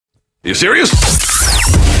You serious?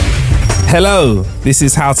 Hello, this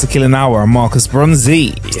is How to Kill an Hour. I'm Marcus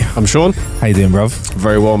Bronzy. I'm Sean. How you doing, bruv?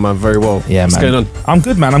 Very well, man. Very well. Yeah, What's man. going on? I'm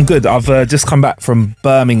good, man. I'm good. I've just come back from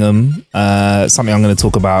Birmingham. Something I'm going to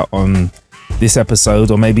talk about on this episode,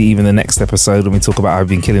 or maybe even the next episode when we talk about how I've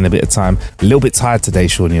been killing a bit of time. A little bit tired today,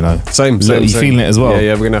 Sean, you know. Same. You feeling it as well?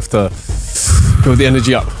 Yeah, we're going to have to build the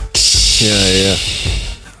energy up. Yeah.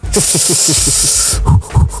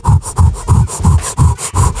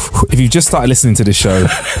 If you've just started listening to this show,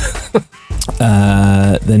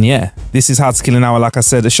 then yeah, this is How to Kill an Hour. Like I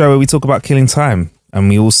said, a show where we talk about killing time, and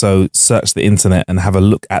we also search the internet and have a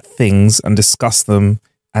look at things and discuss them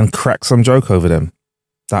and crack some joke over them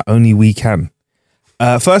that only we can.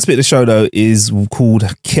 First bit of the show though is called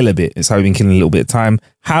Kill a Bit. It's how we've been killing a little bit of time.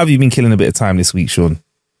 How have you been killing a bit of time this week, Sean?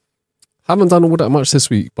 Haven't done all that much this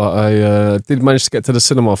week, but I did manage to get to the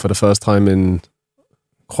cinema for the first time in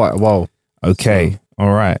quite a while. Okay.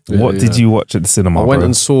 All right. Yeah, What did you watch at the cinema? I went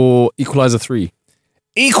and saw Equalizer 3.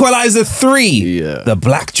 Equalizer 3. Yeah. The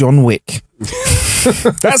Black John Wick.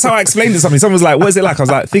 That's how I explained it to somebody. Someone was like, what is it like? I was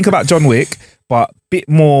like, think about John Wick, but a bit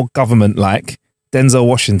more government-like. Denzel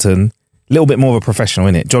Washington, a little bit more of a professional,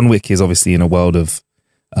 innit? John Wick is obviously in a world of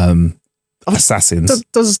assassins.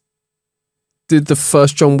 Did the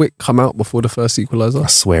first John Wick come out before the first Equalizer? I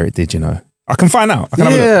swear it did, you know. I can find out. I can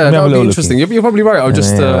that would be interesting. You're probably right. I'll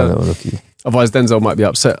just... have a little looky. Otherwise, Denzel might be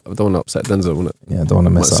upset. I don't want to upset Denzel, wouldn't it? Yeah, I don't want to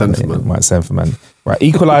mess Might up. send for man. Might send for man. Right,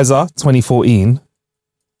 Equalizer 2014.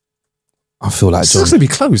 I feel like It's going to be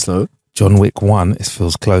close, though. John Wick 1. It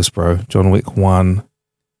feels close, bro. John Wick 1.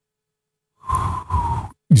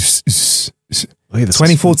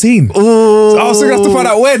 2014. Oh, so you have to find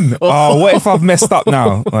out when. Oh, what if I've messed up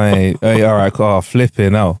now? Hey, all right,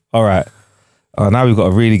 flipping hell. All right. Oh, now we've got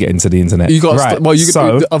to really get into the internet. You got right.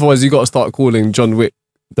 otherwise you got to start calling John Wick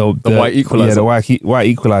the white equalizer. Yeah, the white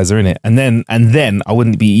equalizer, innit? And then I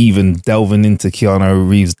wouldn't be even delving into Keanu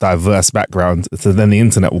Reeves' diverse background. So then the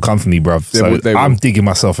internet will come for me, bruv. So I'm digging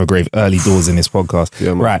myself a grave early doors in this podcast.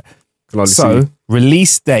 Yeah, man. Right. So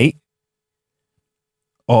release date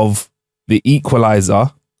of the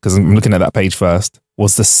Equalizer, because I'm looking at that page first,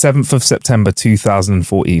 was the 7th of September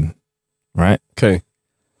 2014. Right? Okay.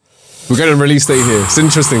 We're getting a release date here. It's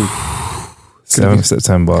interesting. 7th of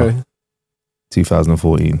September. Okay.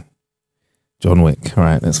 2014. John Wick. All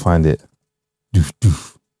right, let's find it. We're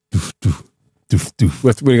going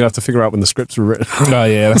to have to figure out when the scripts were written. Oh,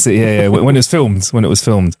 yeah, that's it. Yeah. When it was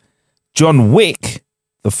filmed. John Wick,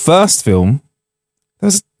 the first film.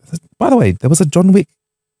 By the way, there was a John Wick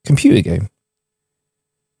computer game.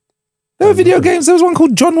 There were video games. There was one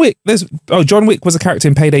called John Wick. John Wick was a character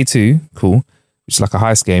in Payday 2. Cool. Which is like a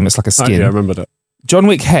heist game. It's like a skin. Yeah, I remember that. John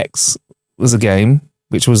Wick Hex was a game,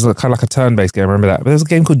 which was kind of like a turn-based game. I remember that. But there was a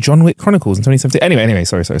game called John Wick Chronicles in 2017. Anyway,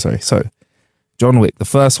 sorry. So, John Wick, the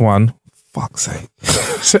first one, fuck's sake.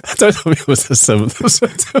 I don't know if it was the 7th of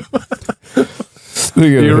September.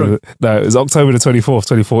 No, it was October the 24th,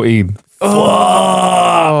 2014.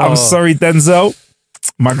 Oh, I'm sorry, Denzel.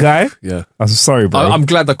 My guy. Yeah. I'm sorry, bro. I'm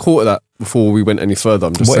glad I caught that before we went any further.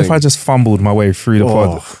 I'm just what saying. if I just fumbled my way through the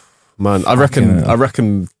pod? Man, I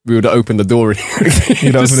reckon we would have opened the door.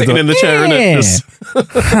 You'd just sitting in the chair,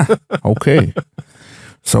 innit? Okay.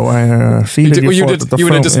 So I see that you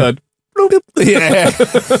would have just heard. Yeah.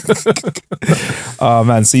 Oh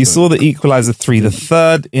man, so you saw the Equalizer 3, the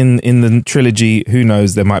third in the trilogy. Who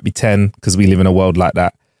knows? There might be 10 because we live in a world like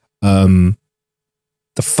that. The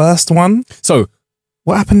first one. So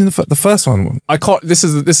what happened in the first one? I can't. This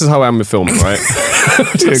is how I am with film, right?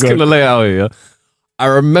 Just gonna lay it out here. I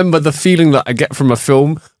remember the feeling that I get from a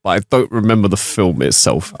film, but I don't remember the film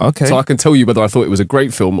itself. Okay. So I can tell you whether I thought it was a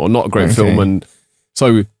great film or not a great film. And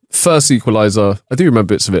so, first Equalizer, I do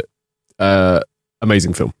remember bits of it.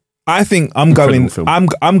 Amazing film. I think I'm going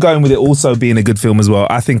with it also being a good film as well.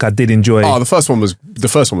 I think I did enjoy. Oh, the first one was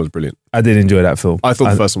brilliant. I did enjoy that film. I thought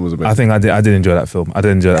the first one was amazing. I think I did enjoy that film. I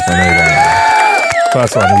did enjoy that film.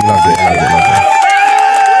 First one, we loved it.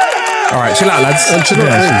 All right, chill out, lads.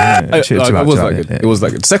 It was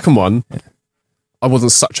that good. Second one, I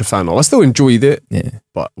wasn't such a fan of. I still enjoyed it,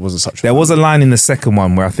 but I wasn't such a fan. There was a line in the second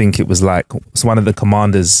one where I think it was like, it's one of the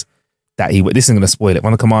commanders that this isn't going to spoil it.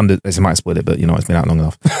 One of the commanders, this might spoil it, but you know, it's been out long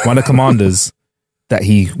enough. One of the commanders that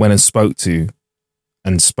he went and spoke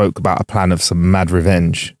about a plan of some mad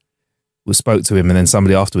revenge, spoke to him, and then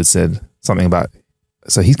somebody afterwards said something about,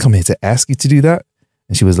 so he's come here to ask you to do that?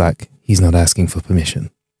 And she was like, he's not asking for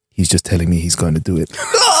permission. He's just telling me he's going to do it.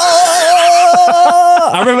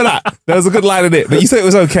 I remember that. There was a good line in it. But you said it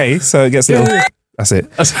was okay, so it gets a little... That's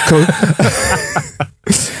it. That's cool.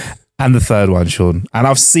 And the third one, Sean. And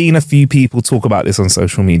I've seen a few people talk about this on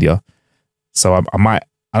social media. So I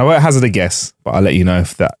won't hazard a guess, but I'll let you know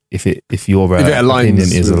if your opinion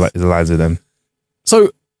is aligns with them. So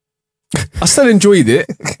I still enjoyed it.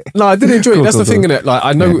 No, I did enjoy it. That's the thing, innit? Like,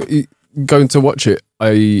 I know going to watch it,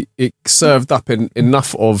 it served up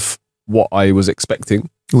enough of what I was expecting.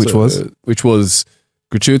 Which was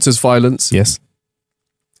gratuitous violence. Yes.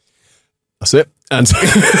 That's it. And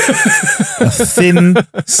a thin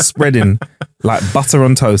spreading like butter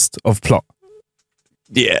on toast of plot.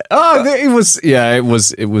 Yeah. Oh, it was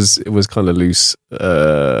kind of loose.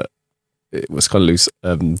 It was kind of loose.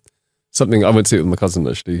 Something I went to it with my cousin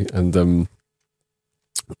actually, and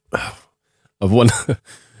I've won. I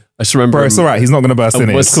just remember. Bro, it's all right. He's not going to burst in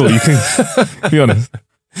it. It's cool. You can be honest.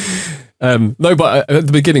 No, but at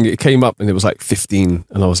the beginning it came up and it was like 15,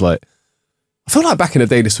 and I was like, I feel like back in the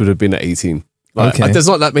day this would have been at 18. Like, there's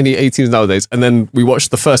not that many 18s nowadays. And then we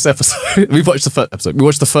watched the first episode. We watched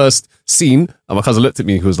the first scene, and my cousin looked at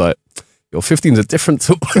me and he was like, your 15s are different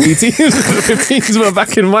to 18s. 15s were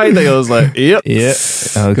back in my day. I was like, yep. Yeah.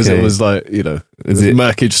 Because it was like, it was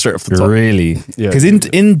murkage straight off the top. Really? Yeah. Because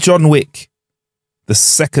in John Wick, the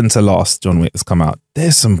second to last John Wick has come out,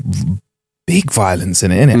 there's some big violence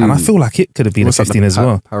in it, innit? And I feel like it could have been a 15 as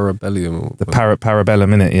well. Parabellum. The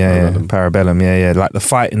Parabellum, innit? Yeah. Parabellum, yeah. Like the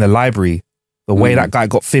fight in the library, the way that guy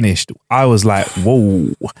got finished, I was like,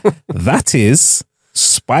 whoa, that is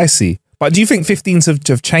spicy. But do you think 15s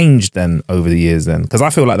have changed then over the years then? Because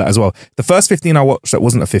I feel like that as well. The first 15 I watched that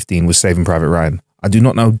wasn't a 15 was Saving Private Ryan. I do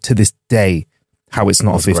not know to this day how it's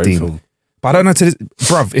not a 15. But I don't know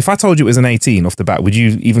bruv, if I told you it was an 18 off the bat, would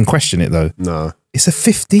you even question it though? No. It's a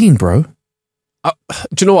 15, bro. Do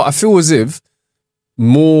you know what? I feel as if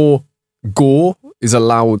more gore is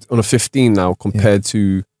allowed on a 15 now compared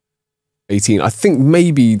to 18. I think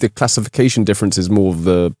maybe the classification difference is more of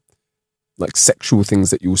the like sexual things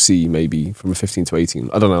that you'll see maybe from a 15 to 18.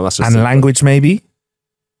 I don't know. That's just and language maybe?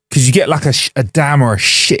 Because you get like a damn or a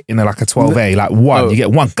shit in like a 12A, like one. You get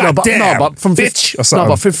one. God damn, but from bitch or something.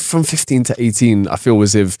 No, but from 15 to 18, I feel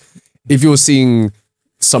as if you're seeing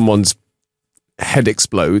someone's head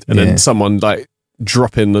explode and then someone like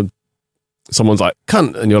drop in someone's like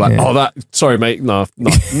cunt, and you're like, sorry mate, no,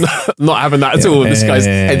 not having that at all. And this guy's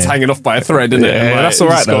head's hanging off by a thread, isn't it? Yeah, like, that's all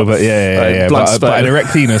right though. But but an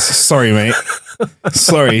erect penis. Sorry, mate.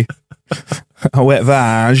 Sorry. A wet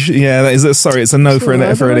vag. Yeah, that is. Sorry, it's a no for an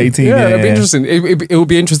 18. Yeah, that'd be interesting. It will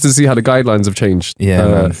be interesting to see how the guidelines have changed.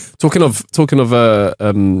 Yeah. Talking of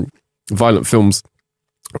violent films,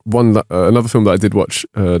 another film that I did watch,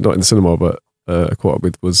 not in the cinema, but I caught up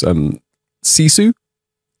with was Sisu.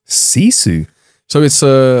 Sisu. So it's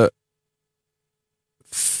a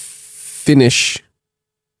Finnish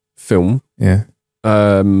film. Yeah.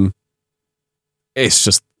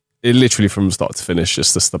 It literally from start to finish,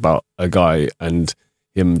 just about a guy and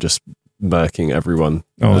him just murking everyone.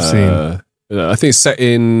 Oh, I think it's set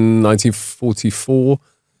in 1944,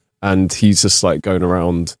 and he's just like going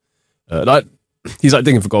around, he's like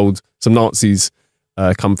digging for gold. Some Nazis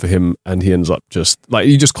come for him, and he ends up just like,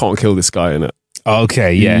 you just can't kill this guy in it.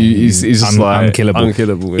 Okay, yeah, he's just like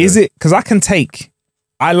unkillable. Is it because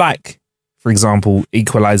I like, for example,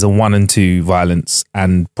 Equalizer 1 and 2 violence,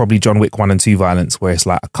 and probably John Wick 1 and 2 violence, where it's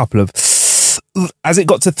like a couple of, as it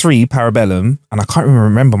got to 3, Parabellum, and I can't even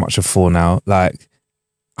remember much of 4 now, like,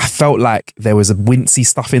 I felt like there was a wincy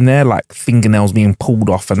stuff in there, like fingernails being pulled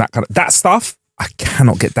off and that stuff, I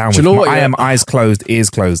cannot get down with. You know what, I am eyes closed, ears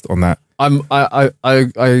closed on that. I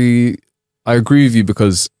agree with you,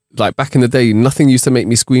 because like back in the day, nothing used to make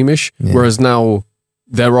me squeamish, whereas now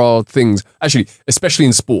there are things, actually, especially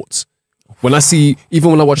in sports. When I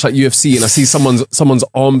watch like UFC and I see someone's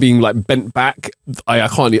arm being like bent back, I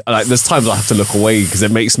can't, like, there's times I have to look away because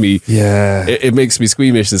it makes me, it makes me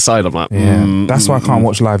squeamish inside. I'm like, that's why I can't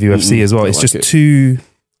watch live UFC as well. It's just too,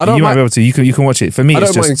 you might be able to, you can watch it. For me,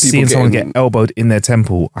 it's just seeing someone get elbowed in their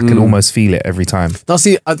temple. I can almost feel it every time. Now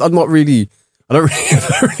see, I'm not really, I don't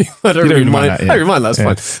really mind that. I don't mind that,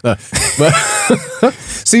 that's fine. No. But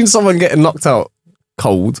seeing someone getting knocked out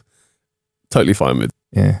cold, totally fine with.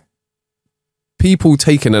 Yeah. People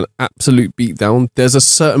taking an absolute beat down, there's a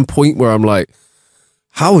certain point where I'm like,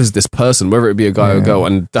 how is this person, whether it be a guy or girl,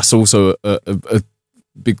 and that's also a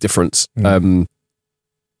big difference.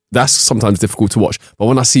 That's sometimes difficult to watch. But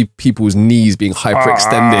when I see people's knees being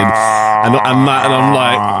hyperextended and I'm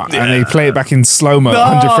like, and they play it back in slow-mo,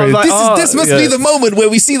 100 frames. Like, this must be the moment where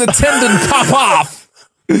we see the tendon pop off.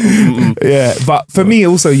 Yeah, but for me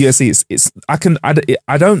also, UFC,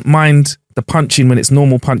 I don't mind the punching when it's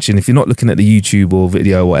normal punching, if you're not looking at the YouTube or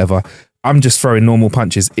video or whatever. I'm just throwing normal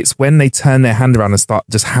punches. It's when they turn their hand around and start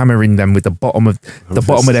just hammering them with the bottom of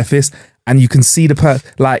their fist, and you can see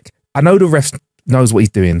like, I know the ref knows what he's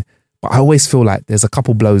doing, but I always feel like there's a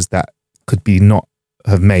couple blows that could be not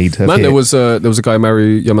have made. There was a guy,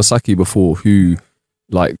 Mari Yamasaki, before who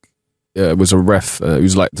like was a ref. He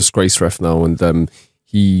was like disgraced ref now, and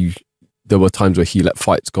there were times where he let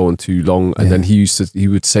fights go on too long, and then he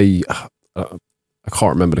would say, I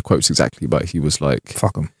can't remember the quotes exactly, but he was like,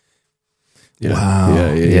 "Fuck them." Yeah.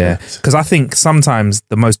 Wow. Yeah. Because I think sometimes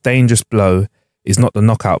the most dangerous blow is not the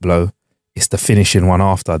knockout blow; it's the finishing one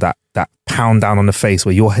after that pound down on the face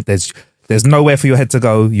where your head there's nowhere for your head to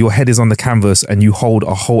go. Your head is on the canvas, and you hold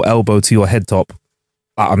a whole elbow to your head top.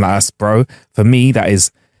 I'm like, that's, bro. For me,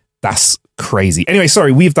 that's crazy. Anyway,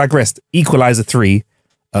 sorry, we've digressed. Equalizer 3.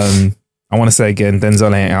 I want to say again,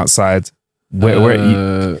 Denzel ain't outside.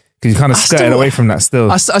 Where because you kind of skirted away from that still.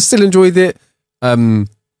 I still enjoyed it. I'll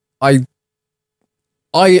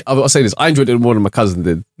say this. I enjoyed it more than my cousin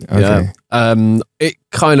did. Okay. Yeah. It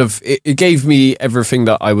kind of it gave me everything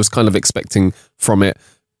that I was kind of expecting from it,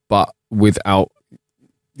 but without,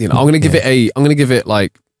 I'm gonna give it a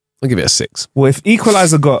 6. Well, if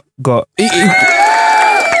Equalizer got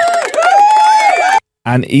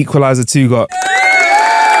and Equalizer 2 got,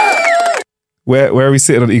 where are we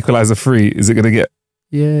sitting on Equalizer 3? Is it gonna get?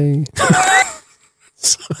 Yay!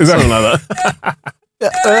 Something like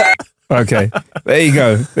that. Okay, there you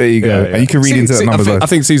go. Yeah. And you can read into the numbers. I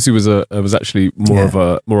think Sisu was actually more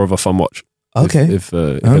of a fun watch. Okay, if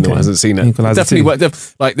anyone hasn't seen it, Equalizer definitely.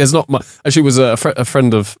 Like, there's not much. Actually, it was a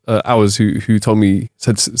friend of ours who told me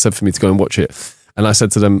said for me to go and watch it, and I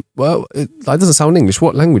said to them, "Well, it doesn't sound English.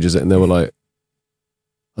 What language is it?" And they were like,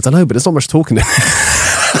 "I don't know, but there's not much talking."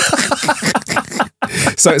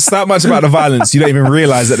 So it's that much about the violence, you don't even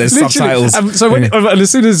realise that there's subtitles. And as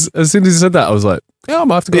soon as he said that, I was like, "Yeah, I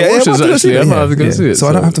might have to go watch this. Actually, I might have to go see it." So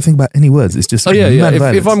I don't have to think about any words. It's just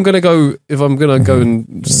If I'm gonna go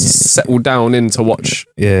and settle down in to watch,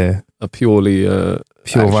 a purely pure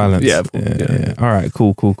action. violence. Yeah. All right,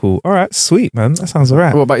 cool. All right, sweet, man. That sounds all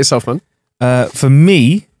right. What about yourself, man? For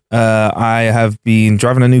me, I have been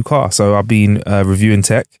driving a new car, so I've been reviewing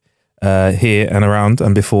tech. Here and around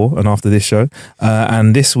and before and after this show.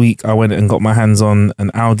 And this week I went and got my hands on an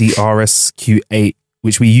Audi RS Q8,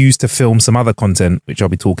 which we used to film some other content, which I'll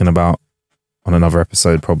be talking about on another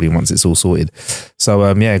episode probably once it's all sorted. So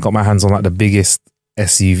got my hands on like the biggest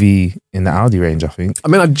SUV in the Audi range, I think. I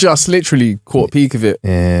mean, I just literally caught a peek of it.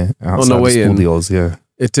 Yeah, on the way in. Yeah,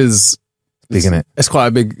 it is big, isn't it? It's quite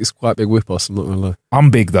a big whip-ass, I'm not gonna lie. I'm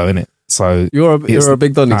big though, innit? So you're a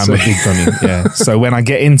big Donny. I'm a big Donny, yeah. So when I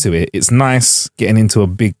get into it, it's nice getting into a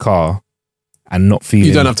big car and not feeling.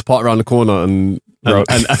 You don't have to park around the corner and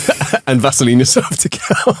Vaseline yourself to get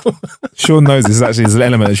out. Sean knows there's an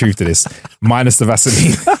element of truth to this, minus the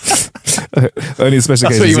Vaseline. Only in special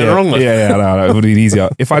cases. That's where you went wrong with. Yeah, no, it would be easier.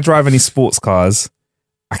 If I drive any sports cars,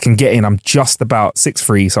 I can get in. I'm just about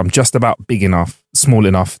 6'3", so I'm just about small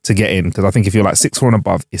enough to get in. Because I think if you're like 6'4" and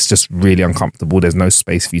above, it's just really uncomfortable. There's no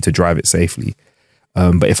space for you to drive it safely.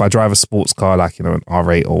 But if I drive a sports car, like, an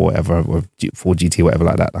R8 or whatever, or Ford GT, whatever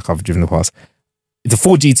like that, like I've driven in the past. The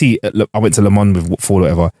Ford GT, I went to Le Mans with Ford,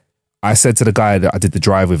 whatever. I said to the guy that I did the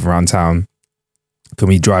drive with around town, can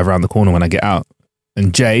we drive around the corner when I get out?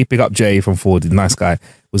 And Jay, big up Jay from Ford, the nice guy,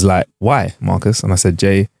 was like, why, Marcus? And I said,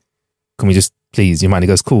 Jay, can we just, please, you mind? He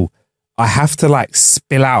goes, cool. I have to like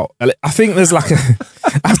spill out. I think there's like I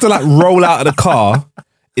have to like roll out of the car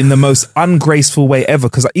in the most ungraceful way ever.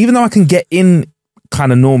 Because even though I can get in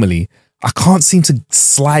kind of normally, I can't seem to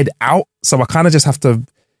slide out. So I kind of just have to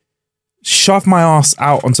shove my ass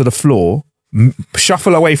out onto the floor,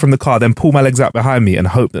 shuffle away from the car, then pull my legs out behind me and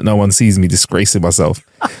hope that no one sees me disgracing myself.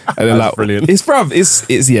 And then like, brilliant. It's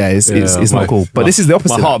not cool. But this is the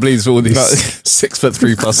opposite. My heart bleeds for all these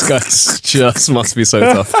 6'3" guys. Just must be so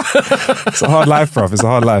tough. It's a hard life, bruv. It's a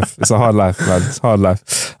hard life. It's a hard life, man. It's a hard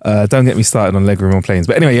life. Don't get me started on legroom on planes.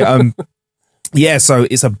 But anyway, so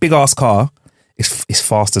it's a big ass car. It's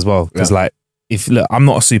fast as well. Because look, I'm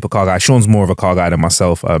not a supercar guy. Sean's more of a car guy than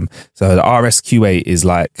myself. So the RS Q8 is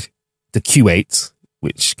like the Q8,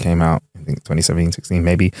 which came out, I think 2017, 16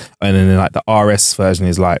 maybe. And then like the RS version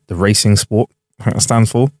is like the racing sport, I think that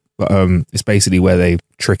stands for. But it's basically where they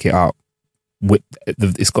trick it out.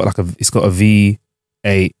 It's got a V8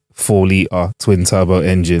 4-litre twin turbo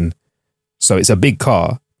engine. So it's a big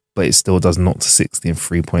car, but it still does 0 to 60 in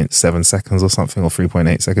 3.7 seconds or something, or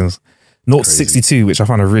 3.8 seconds. 0 to 62, which I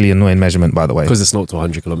find a really annoying measurement, by the way. Because it's 0 to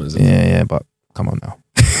 100 kilometers. Yeah, but come on now.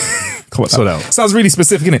 Come on, sort out. Sounds really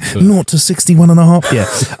specific, innit? 0 to 61.5.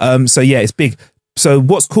 Yeah. So yeah, it's big. So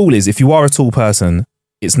what's cool is if you are a tall person,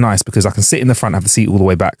 it's nice because I can sit in the front, have the seat all the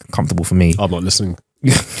way back, comfortable for me. I'm not listening.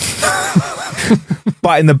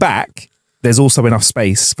 But in the back, there's also enough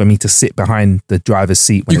space for me to sit behind the driver's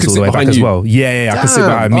seat when it's all the way back as well. Yeah, I can sit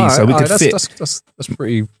behind me, so we could fit. That's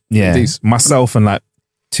pretty decent. Myself and like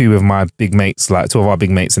two of our big mates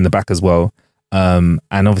in the back as well. And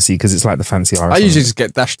obviously, because it's like the fancy RS. I usually just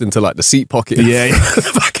get dashed into like the seat pocket. Yeah,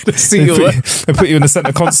 the back of the seat. They put you in the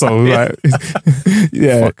center console. Like,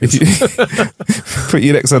 yeah, if you, put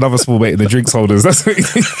you next to another small mate in the drinks holders. That's what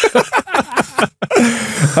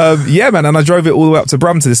yeah, man. And I drove it all the way up to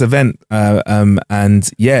Brum to this event. And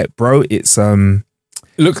yeah, bro, it's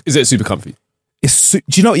Look, is it super comfy? Do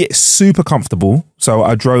you know? It's super comfortable. So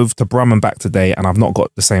I drove to Brum and back today, and I've not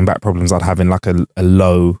got the same back problems I'd have in like a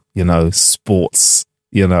low, sports,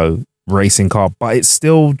 racing car. But it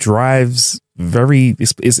still drives very.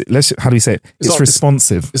 How do we say it? It's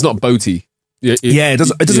responsive. It's not boaty. It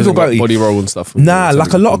doesn't feel boaty. Body roll and stuff. Nah,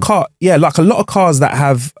 like a lot of cars that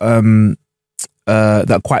have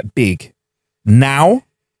that are quite big. Now,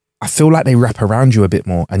 I feel like they wrap around you a bit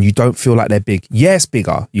more, and you don't feel like they're big. Yeah, it's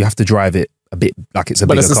bigger. You have to drive it a bit like it's a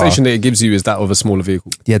bigger car. But the sensation that it gives you is that of a smaller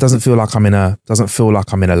vehicle. Yeah, it doesn't feel like I'm in a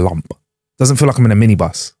lump. Doesn't feel like I'm in a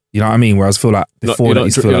minibus. You know what I mean? Whereas I feel like before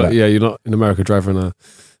yeah, you're not in America driving a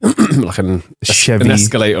like a Chevy, an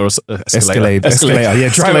Escalade or Escalade. Yeah,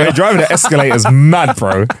 driving an Escalade is mad,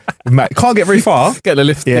 bro. Mad. Can't get very far. Get the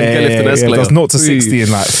lift. Yeah, get lift in Escalade. Does 0 to 60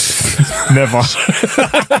 in like never.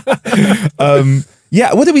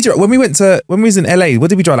 Yeah, what did we drive when we was in LA? What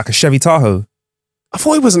did we drive? Like a Chevy Tahoe. I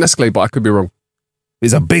thought it was an Escalade, but I could be wrong.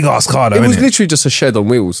 It's a big ass car, though. It was literally just a shed on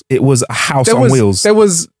wheels. It was a house on wheels. There were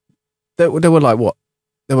like what?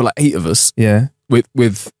 There were like 8 of us. Yeah,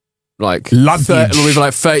 with like luggage, with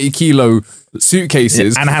like 30 kilo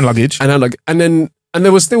suitcases and hand luggage, and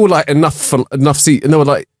there was still like enough seat, and they were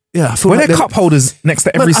like. Yeah, I feel were there cup holders next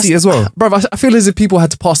to every seat as well? Bro, I feel as if people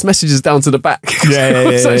had to pass messages down to the back. Yeah.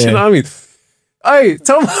 You know what I mean? Hey,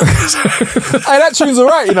 tell me. Hey, that tune's all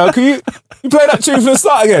right, Can you play that tune from the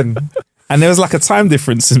start again? And there was like a time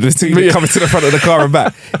difference between coming to the front of the car and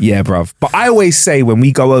back. Yeah, bruv. But I always say when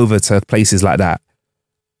we go over to places like that,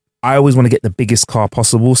 I always want to get the biggest car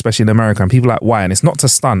possible, especially in America. And people are like, why? And it's not to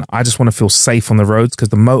stunt. I just want to feel safe on the roads because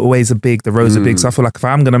the motorways are big, the roads are big. So I feel like if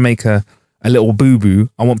I'm going to make a little boo-boo,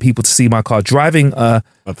 I want people to see my car driving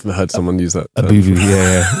I've heard someone use that. A boo-boo,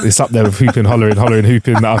 yeah. It's up there with hooping, hollering,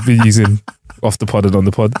 hooping that I've been using off the pod and on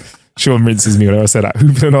the pod. Sean rinses me whenever I say that,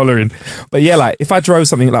 hooping and hollering. But yeah, like if I drove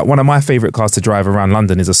something like one of my favourite cars to drive around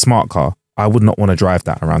London is a smart car. I would not want to drive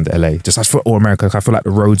that around LA. Or America. I feel like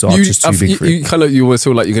the roads are just too big for it. You always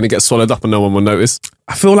feel like you're going to get swallowed up and no one will notice.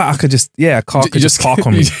 I feel like I could a car could just park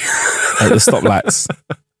on me at the stoplights.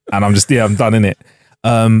 And I'm done in it.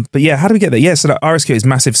 But yeah, how do we get there? Yeah, so the RSQ is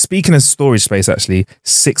massive. Speaking of storage space, actually,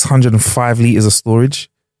 605 litres of storage.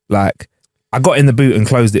 Like, I got in the boot and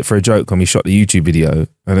closed it for a joke when we shot the YouTube video,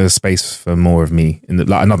 and there's space for more of me,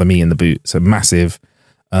 another me in the boot. So massive.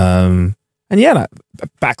 And yeah, like, the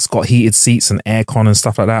back's got heated seats and aircon and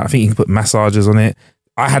stuff like that. I think you can put massagers on it.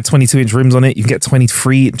 I had 22-inch rims on it. You can get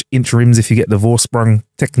 23-inch rims if you get the Vorsprung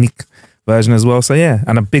Technique version as well. So yeah,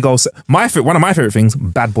 and a big old one of my favorite things,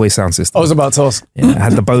 bad boy sound system. I was about to ask. Yeah, I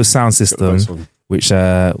had the Bose sound system, which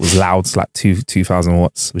was loud. It's like 2,000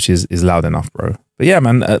 watts, which is loud enough, bro. But yeah,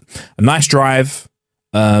 man, a nice drive.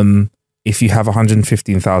 If you have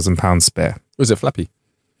 £115,000 spare. Was it flappy?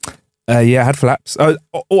 Yeah, I had flaps.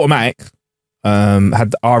 Automatic.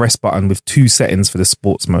 Had the RS button with 2 settings for the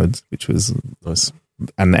sports modes, which was nice.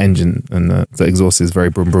 And the engine and the exhaust is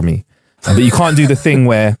very brum brummy. But you can't do the thing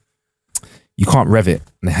where you can't rev it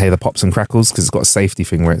and hear the pops and crackles because it's got a safety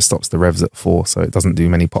thing where it stops the revs at 4, so it doesn't do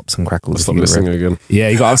many pops and crackles. Stop listening again. Yeah,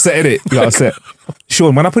 you got upset in it. You got upset.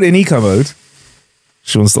 Sean, when I put it in eco mode,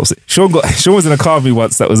 Sean stops it. Sean was in a car with me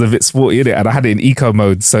once that was a bit sporty in it, and I had it in eco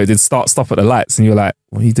mode, so it did stop at the lights, and you were like,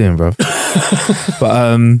 "What are you doing, bro?"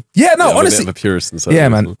 But yeah, no, honestly, I'm a purist and so yeah,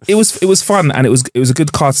 man, it was fun, and it was a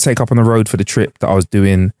good car to take up on the road for the trip that I was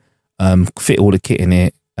doing. Fit all the kit in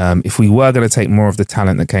it. If we were going to take more of the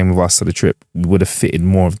talent that came with us to the trip, we would have fitted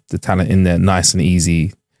more of the talent in there, nice and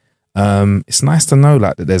easy. It's nice to know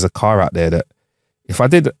like that there's a car out there that if I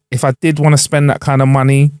did want to spend that kind of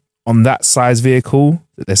money on that size vehicle,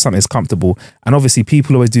 that there's something that's comfortable. And obviously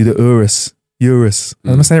people always do the Urus.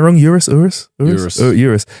 Am I saying it wrong? Urus. He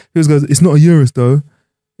goes, it's not a Urus though.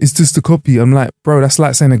 It's just a copy. I'm like, bro, that's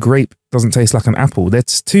like saying a grape doesn't taste like an apple.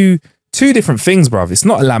 That's two different things, bruv. It's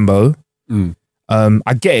not a Lambo.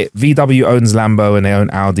 I get it. VW owns Lambo and they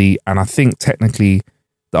own Audi, and I think technically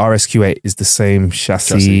the RSQ8 is the same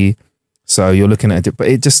chassis. So you're looking at it, but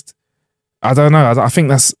it just I don't know. I think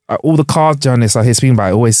that's all the car journalists I hear speaking about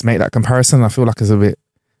it always make that comparison. I feel like it's a bit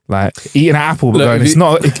like eating an apple, but going, it's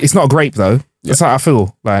not a grape though. That's how I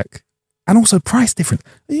feel like, and also price different.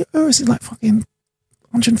 Or is it like fucking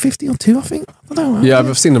 150 or 2? I think. I don't know. Yeah,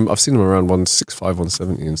 I've seen them around 165,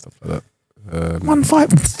 170 and stuff like that.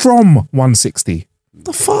 1.5 from 160.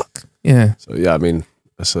 The fuck? Yeah. So yeah, I mean,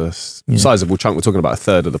 that's a sizable chunk. We're talking about a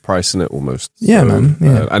third of the price in it almost. Yeah, so, man.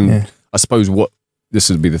 Yeah, I suppose this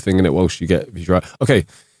would be the thing in it. Whilst you drive, okay,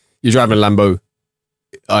 you're driving a Lambo.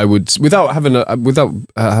 I would, without having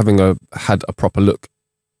had a proper look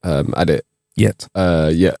at it yet. As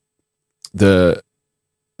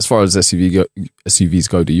far as SUVs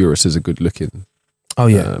go, the Urus is a good looking. Oh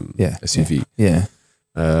yeah, SUV. Yeah.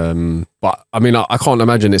 But I mean, I can't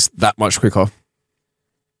imagine it's that much quicker.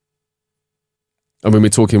 I mean, we're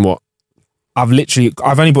talking what? I've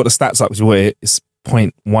only brought the stats up, which is what it's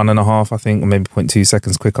 0.1.5, I think, or maybe 0.2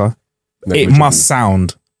 seconds quicker. It must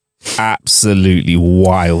sound absolutely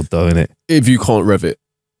wild, though, innit? If you can't rev it,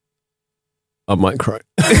 I might cry.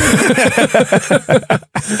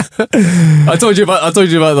 I told you about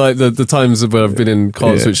like the times where I've been in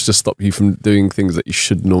cars which just stop you from doing things that you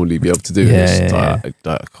should normally be able to do. I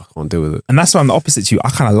can't deal with it. And that's why I'm the opposite to you.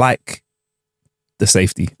 I kind of like the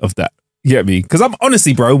safety of that. You get me? Because I'm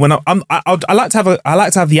honestly, bro, when I like to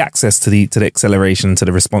have the access to the acceleration, to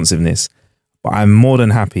the responsiveness, but I'm more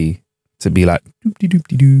than happy to be like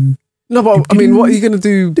doop-de-doop-de-doo. No, but I mean, what are you going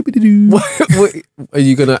to do? What are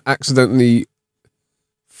you going to accidentally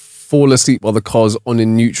fall asleep while the car's on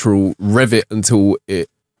in neutral, rev it until it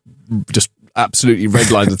just absolutely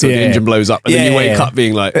redlines until the engine blows up, and then you wake up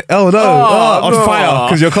being like, oh no, on fire,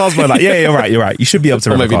 because your car's blown up. You're right. You should be able to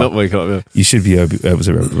rev a car. Maybe not wake up, yeah. You should be able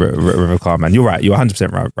to rev a car, man. You're right. You're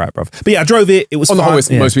 100% right, bruv. But yeah, I drove it. It was on fun. The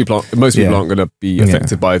whole, most people aren't going to be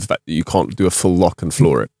affected by the fact that you can't do a full lock and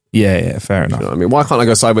floor it. Yeah, fair enough. You know what I mean, why can't I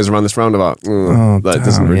go sideways around this roundabout? That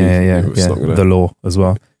doesn't really. The law as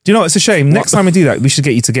well. Do you know, it's a shame. Next time we do that, we should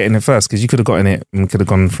get you to get in it first, because you could have got in it and could have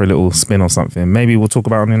gone for a little spin or something. Maybe we'll talk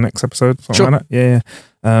about it in the next episode. Something like that.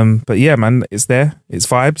 Yeah. But yeah, man, it's there. It's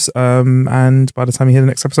vibes. And by the time you hear the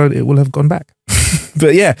next episode, it will have gone back.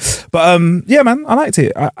 yeah, man, I liked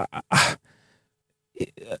it.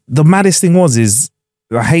 The maddest thing is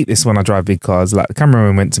I hate this when I drive big cars. Like, the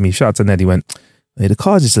cameraman went to me, shout out to Ned, he went, hey, the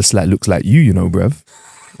car just like looks like you know, bruv.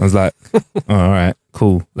 I was like, oh, all right,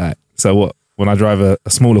 cool. Like, so what? When I drive a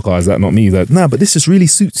smaller car, is that not me? Like, no, but this just really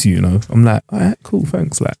suits you, you know? I'm like, all right, cool,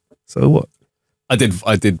 thanks. Like, so what? I did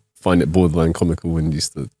find it borderline comical when you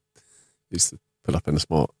used to pull up in a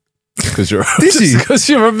Smart. Because you're because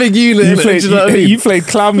you're a big unit. You played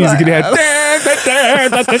clown music in your head.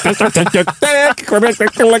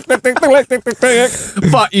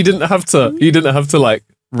 But you didn't have to like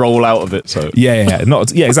roll out of it. So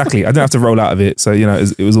exactly. I didn't have to roll out of it. So, you know,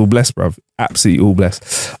 it was all blessed, bruv. Absolutely all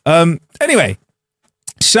blessed. Anyway,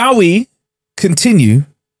 shall we continue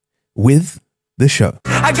with the show?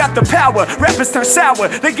 I got the power, rappers turn sour,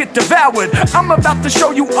 they get devoured. I'm about to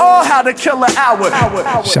show you all how to kill an hour.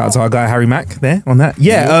 Shout out to our guy Harry Mack there on that.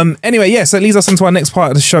 Anyway, so it leads us into our next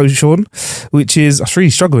part of the show, Sean, which is, I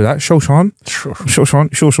really struggle with that. Sean.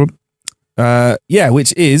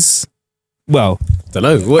 Which is, well, don't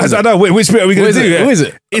know. What is I don't know. Which bit are we going to do? What is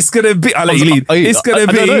it? It's going to be, I'll let you lead. It's going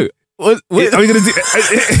to be, what are we going to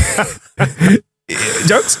do?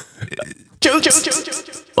 Jokes? Jokes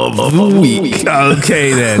of the week.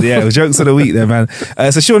 Okay then, yeah, jokes of the week then, man.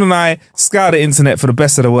 So Sean and I scour the internet for the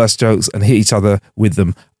best of the worst jokes and hit each other with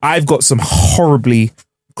them. I've got some horribly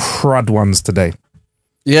crud ones today.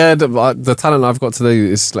 Yeah, the talent I've got today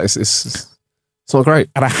is like it's not great,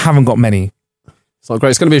 and I haven't got many. It's not great.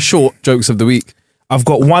 It's going to be a short jokes of the week. I've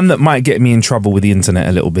got one that might get me in trouble with the internet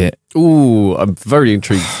a little bit. Ooh, I'm very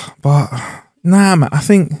intrigued. But nah, man, I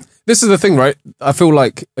think this is the thing, right? I feel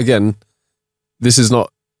like, again, these are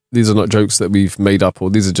not jokes that we've made up, or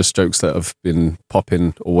these are just jokes that have been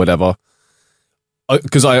popping or whatever.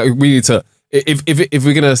 Because we need to, if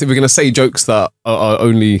we're gonna say jokes that are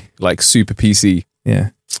only like super PC,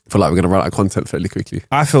 I feel like we're gonna run out of content fairly quickly.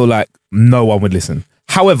 I feel like no one would listen.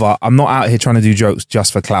 However, I'm not out here trying to do jokes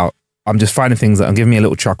just for clout. I'm just finding things that are giving me a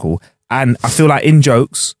little chuckle, and I feel like in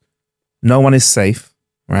jokes, no one is safe,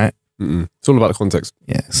 right? It's all about the context.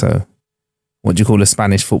 Yeah. So, what do you call a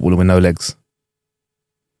Spanish footballer with no legs?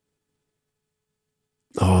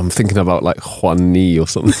 Oh, I'm thinking about like Juani or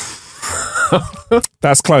something.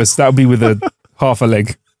 That's close. That would be with a half a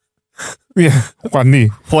leg. Yeah, Juani.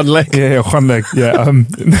 One leg. Yeah, one leg. Yeah.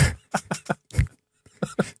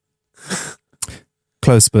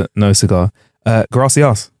 Close, but no cigar.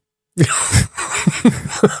 Gracias. It's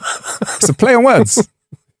a play on words.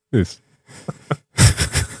 Yes.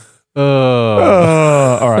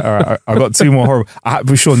 All right. I got two more horrible.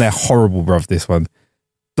 I'm sure they're horrible, bruv. This one.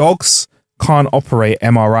 Dogs can't operate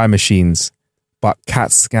MRI machines, but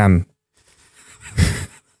cats scan.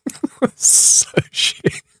 So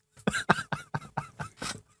shit.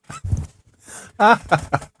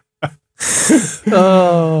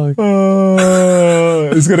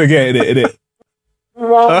 It's gonna get it.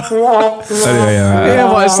 Yeah,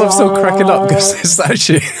 but I'm still cracking up because it's that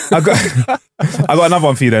shit. I got another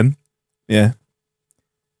one for you then. Yeah.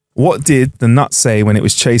 What did the nut say when it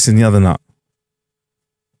was chasing the other nut?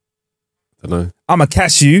 I don't know. I'ma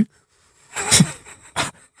catch you.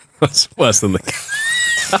 That's worse than the cat.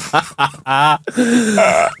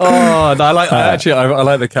 Oh, no, I like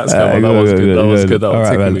the cat scam. That was good. That was good. All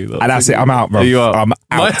right, man. And that's it. I'm out, bro. You are. I'm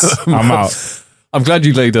out. I'm out. I'm glad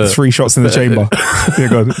you laid 3 shots in the chamber. Yeah,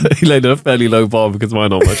 go on. You laid a fairly low bar because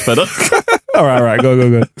mine aren't much better. All right.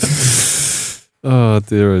 Go. Oh,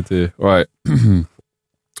 dear, oh, dear. All right.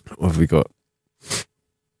 What have we got?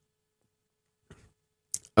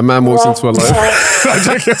 A man walks into a library.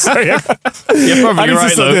 Sorry, yeah. You're probably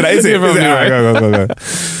right, though. Is it? Go.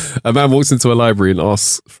 A man walks into a library and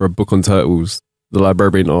asks for a book on turtles. The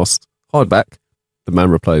librarian asks, hardback? The man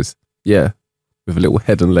replies, yeah, with a little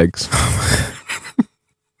head and legs.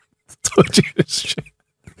 Told you this shit.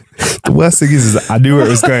 The worst thing is I knew where it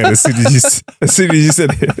was going as soon as you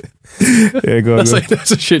said it. Yeah, go on.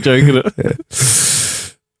 That's a shit joke, isn't it? Yeah.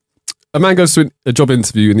 A man goes to a job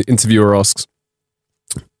interview and the interviewer asks,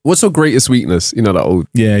 what's your greatest weakness? You know, that old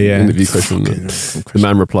interview question. The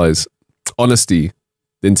man replies, honesty.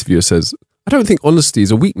 The interviewer says, I don't think honesty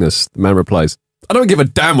is a weakness. The man replies, I don't give a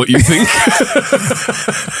damn what you think.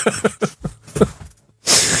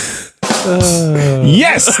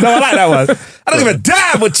 Yes! No, I like that one. I don't give a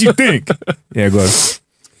damn what you think. Yeah, go on.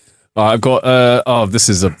 I've got, this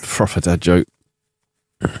is a proper dad joke.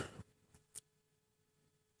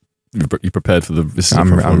 You prepared for the...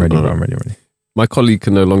 I'm ready. My colleague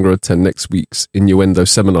can no longer attend next week's innuendo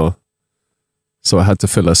seminar, so I had to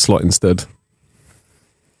fill her slot instead.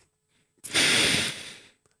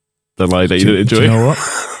 Don't lie that you didn't enjoy it. Do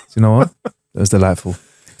you know what? That was delightful.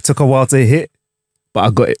 It took a while to hit, but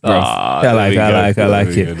I got it, bro. I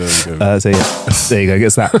like it. So yeah, there you go.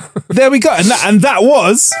 Gets that. There we go. And that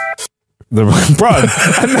was the bro.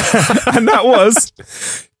 And that was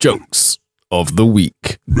jokes of the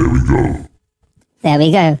week. There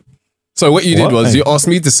we go. So what you did was you asked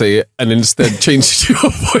me to say it and instead changed your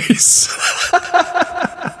voice.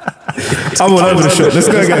 I'm all over the shop. Let's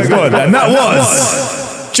go again. Go on. And that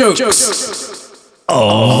was jokes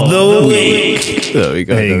of the week. There we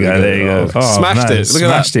go. There you go. Oh, smashed it. Look at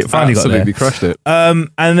smashed that. It. Finally got there. Absolutely crushed it. And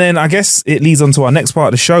then I guess it leads on to our next part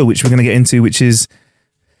of the show, which we're going to get into, which is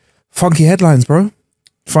funky headlines, bro.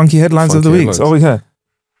 Funky headlines of the week. Oh, we heard.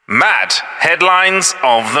 Mad headlines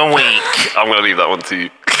of the week. I'm going to leave that one to you.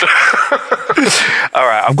 All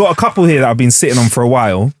right, I've got a couple here that I've been sitting on for a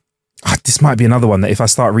while. This might be another one that if I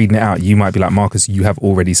start reading it out, you might be like, Marcus, you have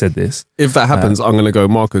already said this. If that happens, I'm going to go,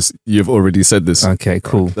 Marcus, you've already said this. Okay,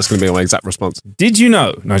 cool. That's going to be my exact response. Did you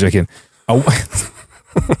know? No, joking.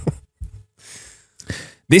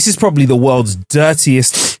 This is probably the world's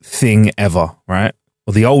dirtiest thing ever, right?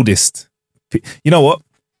 Or the oldest. You know what?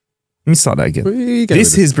 Let me start that again.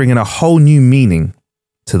 This is bringing a whole new meaning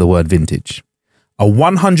to the word vintage. A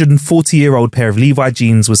 140-year-old pair of Levi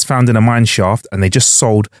jeans was found in a mine shaft and they just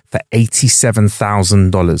sold for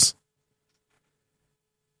 $87,000.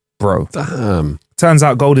 Bro. Damn. Turns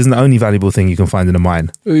out gold isn't the only valuable thing you can find in a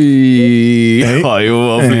mine. Was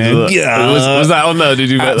that on there?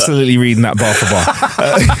 Did you get absolutely reading that bar for bar?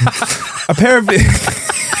 A pair of...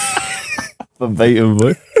 Verbatim,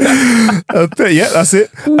 boy. Yeah, that's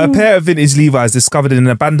it. A pair of vintage Levi's discovered in an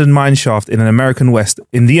abandoned mine shaft in the American West,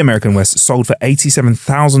 sold for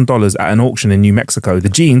 $87,000 at an auction in New Mexico. The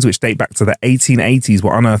jeans, which date back to the 1880s,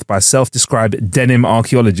 were unearthed by a self-described denim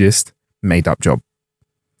archaeologist. Made up job.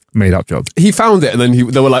 He found it, and then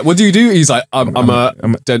they were like, "What do you do?" He's like, "I'm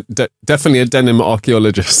definitely a denim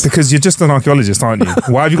archaeologist." Because you're just an archaeologist, aren't you?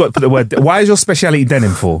 Why have you got to put the word? Why is your speciality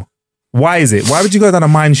denim for? Why is it? Why would you go down a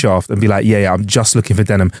mine shaft and be like, yeah, I'm just looking for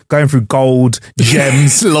denim, going through gold,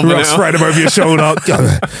 gems, rock, spread them over your shoulder.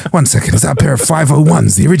 1 second, is that a pair of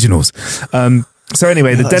 501s, the originals? So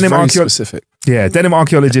anyway, the denim archaeologist. Yeah, denim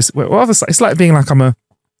archaeologist. Well, it's like being like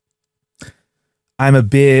I'm a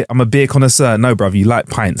beer connoisseur. No, bruv, you like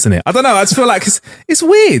pints, innit? I don't know. I just feel like it's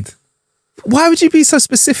weird. Why would you be so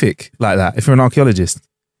specific like that if you're an archaeologist?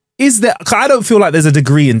 I don't feel like there's a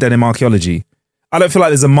degree in denim archaeology. I don't feel like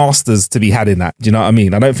there's a master's to be had in that. Do you know what I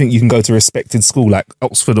mean? I don't think you can go to a respected school like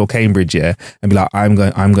Oxford or Cambridge, yeah, and be like, I'm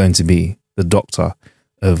going to be the doctor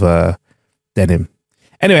denim.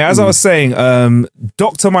 Anyway, as I was saying,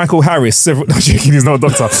 Dr. Michael Harris, not joking, he's not a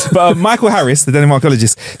doctor, but Michael Harris, the denim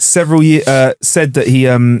archaeologist, said that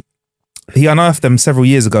he unearthed them several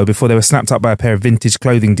years ago before they were snapped up by a pair of vintage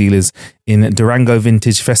clothing dealers in Durango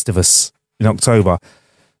Vintage Festivus in October.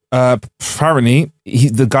 Apparently,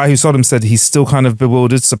 the guy who sold them said he's still kind of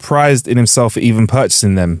bewildered, surprised in himself for even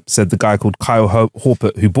purchasing them, said the guy called Kyle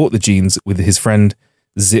Horpert, who bought the jeans with his friend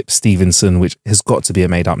Zip Stevenson, which has got to be a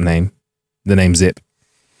made-up name. The name Zip.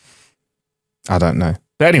 I don't know.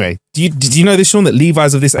 But anyway, did you know this, Sean, that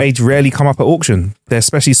Levi's of this age rarely come up at auction? They're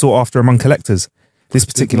especially sought after among collectors. This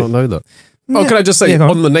particular... I did not know that. Oh, can I just say,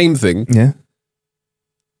 on the name thing,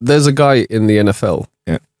 there's a guy in the NFL,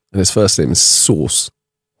 and his first name is Sauce.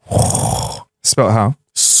 Spelled how?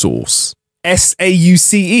 Sauce.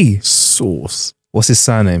 S-A-U-C-E? Sauce. What's his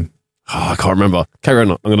surname? Oh, I can't remember. Carry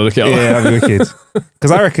on. I'm going to look it up. Yeah, that'd be wicked.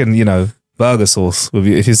 Because I reckon, burger sauce would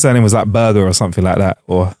be, if his surname was like Burger or something like that,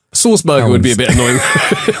 or Sauce Burger would be a bit annoying.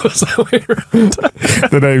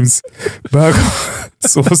 The name's Burger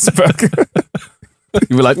Sauce Burger.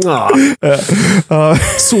 You were like,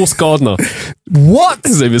 Sauce Gardner. What?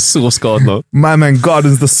 His name is Sauce Gardner. My man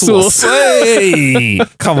gardens the sauce. Hey,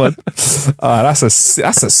 come on. That's a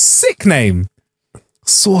sick name.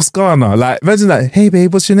 Sauce Gardner. Like, imagine that. Hey,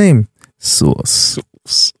 babe, what's your name? Sauce.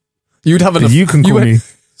 You'd have you can call me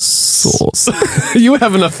Sauce. You would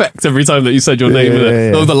have an effect every time that you said your name.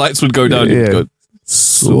 Yeah. Oh, the lights would go down. You'd go,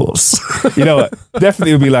 Sauce. You know what?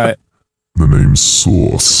 Definitely would be like, the name's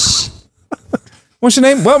Sauce. What's your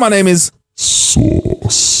name? Well, my name is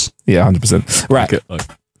Sauce. Yeah, 100%. Right.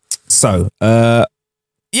 Okay. So,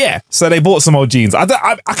 so they bought some old jeans. I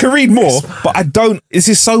can read more, but I don't. This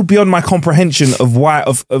is so beyond my comprehension of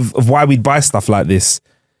why we'd buy stuff like this.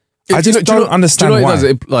 I just don't understand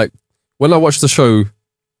why. Like when I watch the show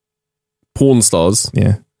Porn Stars,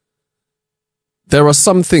 there are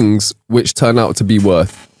some things which turn out to be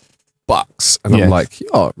worth bucks, and I'm like,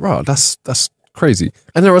 oh, right, that's crazy.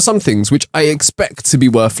 And there are some things which I expect to be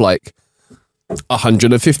worth like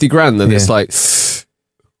 150 grand, and it's like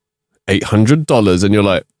 $800, and you're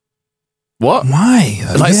like, what? Why?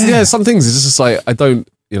 Like, some things it's just like I don't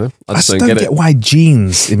get it. Why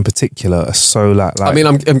jeans in particular are so like I mean,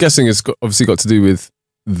 I'm guessing it's obviously got to do with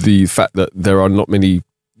the fact that there are not many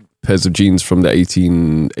pairs of jeans from the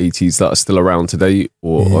 1880s that are still around today,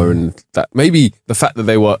 or in that maybe the fact that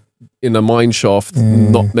they were in a mine shaft,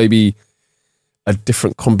 not maybe a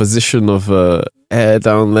different composition of air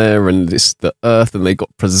down there, and it's the earth, and they got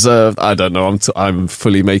preserved. I don't know. I'm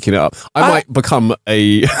fully making it up. I might become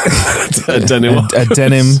a denim. A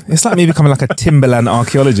denim. It's like me becoming like a Timberland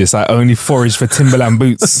archaeologist. I only forage for Timberland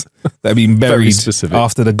boots that have been buried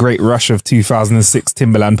after the great rush of 2006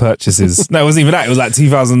 Timberland purchases. No, it wasn't even that. It was like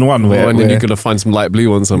 2001. And then you're gonna find some light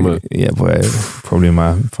blue ones somewhere. Yeah, boy, probably in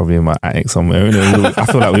my attic somewhere. I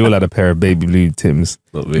feel like we all had a pair of baby blue Tims,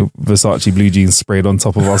 Versace blue jeans sprayed on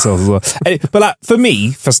top of ourselves as well. But like for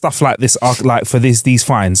me, for stuff like this, like for these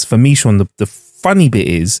finds, for me, Sean, the funny bit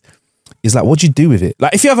is like, what do you do with it?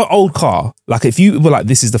 Like if you have an old car, like if you were like,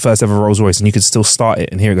 this is the first ever Rolls Royce, and you could still start it,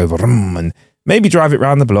 and here it goes, and maybe drive it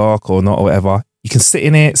around the block or not or whatever. You can sit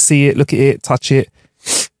in it, see it, look at it, touch it.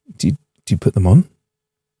 Do you put them on?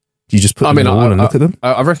 Do you just put them on the wall and look at them?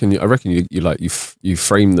 I reckon you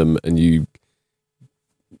frame them, and you,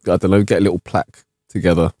 I don't know, get a little plaque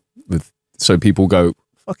together so people go,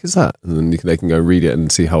 fuck is that? And then they can go read it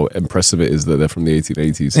and see how impressive it is that they're from the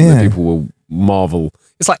 1880s. And then people will marvel.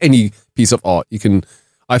 It's like any piece of art.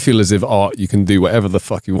 I feel as if art, you can do whatever the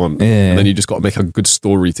fuck you want. And then you just got to make a good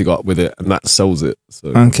story to go up with it, and that sells it.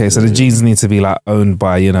 So, so the jeans need to be like owned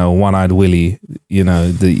by, One-Eyed Willie,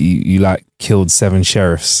 that you like killed 7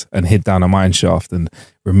 sheriffs and hid down a mine shaft and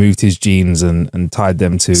removed his jeans and tied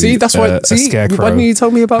them to a scarecrow. Why didn't you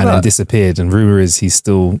tell me about that? And then disappeared. And rumor is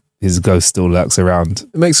his ghost still lurks around.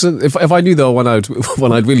 It makes sense. If I knew they were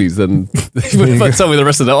one-eyed Willies, then if I tell me the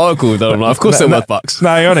rest of the article, then I'm like, of course they're worth bucks.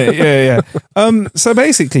 No, you're on it. Yeah. So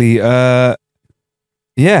basically, I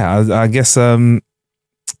guess, I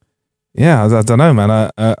don't know,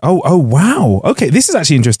 man. Oh, wow. Okay, this is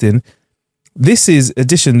actually interesting. This is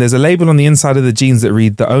addition. There's a label on the inside of the jeans that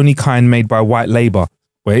read, the only kind made by white labor.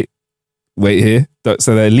 Wait here.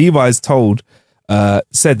 So the Levi's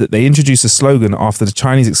said that they introduced a slogan after the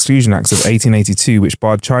Chinese Exclusion Acts of 1882, which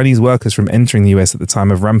barred Chinese workers from entering the US at the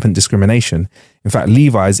time of rampant discrimination. In fact,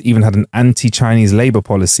 Levi's even had an anti-Chinese labor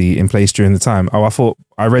policy in place during the time.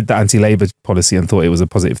 I read the anti-labor policy and thought it was a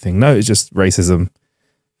positive thing. No, it's just racism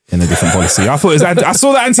in a different policy. I thought I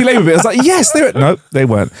saw the anti-labor bit. I was like, yes, they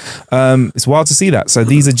weren't. It's wild to see that. So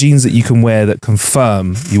these are jeans that you can wear that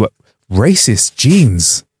confirm you were. Racist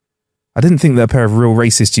jeans. I didn't think that a pair of real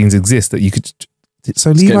racist jeans exist that you could.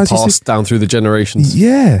 So it's Levi's getting passed down through the generations.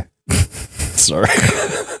 Yeah. Sorry.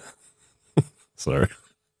 Sorry.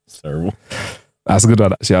 It's terrible. That's a good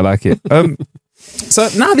one, actually. I like it. So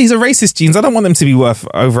now these are racist jeans. I don't want them to be worth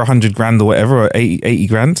over 100 grand or whatever, or 80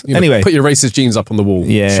 grand. Anyway. Put your racist jeans up on the wall.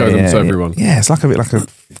 Yeah. Show them to everyone. Yeah, it's like a bit like a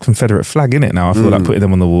Confederate flag, innit, now? I feel like putting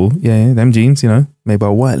them on the wall. Yeah, them jeans, made by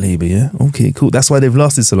a white label, yeah? Okay, cool. That's why they've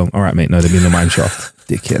lasted so long. All right, mate. No, they've been in the mine shaft.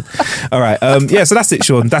 Dickhead. All right. Yeah, so that's it,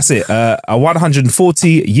 Sean. That's it. A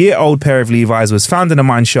 140-year-old pair of Levi's was found in a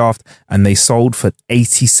mine shaft and they sold for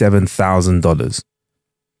 $87,000.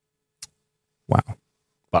 Wow.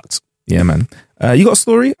 But yeah, man. You got a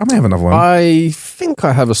story? I may have another one. I think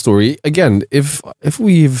I have a story. Again, if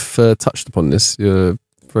we've touched upon this, you're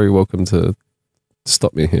very welcome to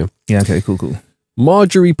stop me here. Yeah, okay, cool.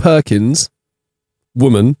 Marjorie Perkins,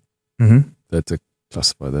 woman, Mm-hmm. to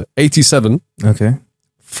classify that, 87, Okay.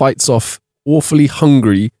 fights off awfully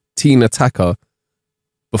hungry teen attacker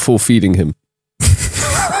before feeding him.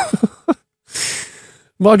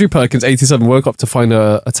 Marjorie Perkins, 87, woke up to find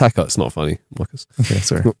her attacker. It's not funny, Marcus. Okay,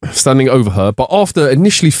 sorry. Standing over her, but after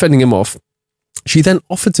initially fending him off, she then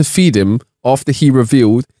offered to feed him after he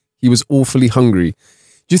revealed he was awfully hungry.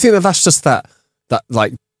 Do you think that that's just that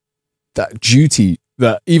duty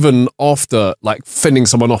that even after like fending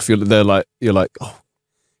someone off, you're like, oh,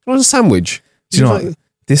 you want a sandwich? Do you know what?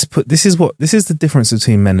 This is the difference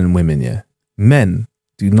between men and women, yeah? Men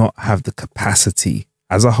do not have the capacity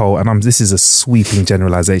as a whole, and this is a sweeping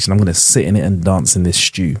generalization. I'm going to sit in it and dance in this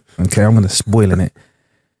stew. Okay, I'm going to boil in it.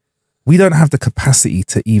 We don't have the capacity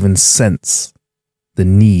to even sense the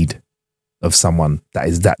need of someone that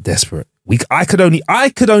is that desperate. I could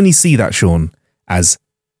only see that, Sean, as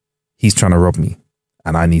he's trying to rob me,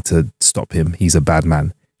 and I need to stop him. He's a bad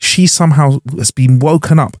man. She somehow has been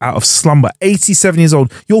woken up out of slumber. 87 years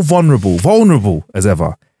old. You're vulnerable as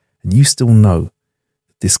ever, and you still know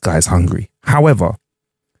this guy's hungry. However,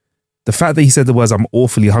 the fact that he said the words, "I'm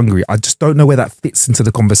awfully hungry," I just don't know where that fits into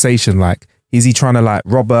the conversation. Like, is he trying to like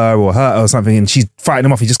rob her or hurt her or something? And she's fighting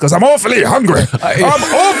him off. He just goes, "I'm awfully hungry. I'm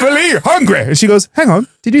awfully hungry." And she goes, "Hang on,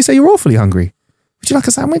 did you say you're awfully hungry? Would you like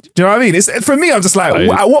a sandwich?" Do you know what I mean? For me, I'm just like,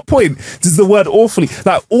 at what point does the word awfully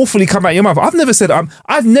come out of your mouth? I've never said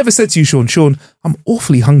to you, Sean, I'm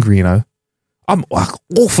awfully hungry, I'm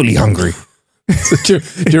awfully hungry. So do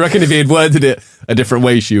you reckon if he had worded it a different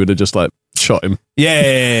way, she would have just like shot him?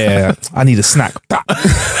 Yeah. I need a snack.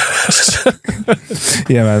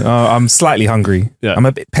 Yeah, man. I'm slightly hungry. Yeah. I'm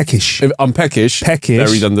a bit peckish. I'm peckish.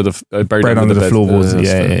 Buried under the floorboards.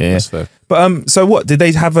 Yeah. That's fair. But so what? Did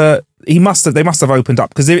they have they must have opened up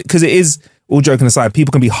because it is, all joking aside,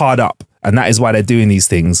 people can be hard up, and that is why they're doing these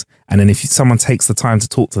things. And then if someone takes the time to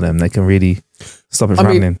talk to them, they can really stop it from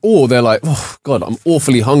happening. Or they're like, "Oh God, I'm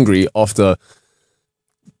awfully hungry after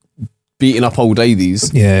beating up old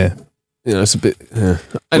ladies." Yeah. It's a bit.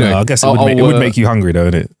 Anyway, I guess it would make you hungry, though,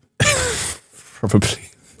 wouldn't it?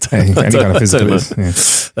 Probably. Any kind of physical.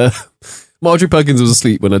 Yeah. Marjorie Perkins was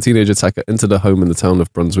asleep when a teenage attacker entered her home in the town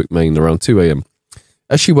of Brunswick, Maine, around 2 a.m.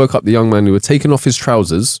 As she woke up, the young man who had taken off his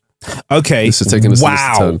trousers. Okay. This is taking a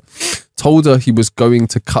sinister turn. Told her he was going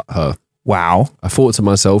to cut her. Wow. I thought to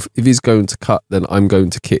myself, if he's going to cut, then I'm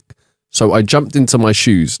going to kick. So I jumped into my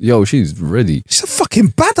shoes. Yo, she's ready. She's a fucking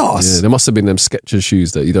badass. Yeah, there must have been them Skechers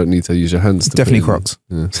shoes that you don't need to use your hands to Definitely Crocs.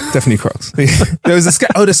 Yeah. Definitely Crocs. There was the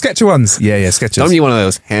Skechers ones. Yeah, Skechers. Don't be one of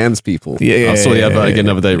those hands people. Yeah. I saw the advert again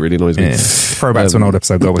the other day. It really annoys me. Throwback to an old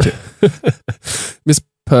episode. Go watch it. Miss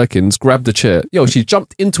Perkins grabbed a chair. Yo, she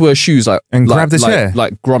jumped into her shoes grabbed the chair?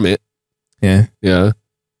 Like Gromit. Yeah. Yeah.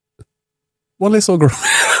 Wallace or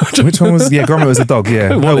Gromit? Which one was? Yeah, Gromit was the dog.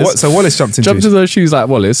 Yeah. Wallace. So Wallace jumped into her shoes like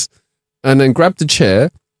Wallace, and then grabbed the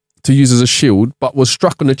chair to use as a shield, but was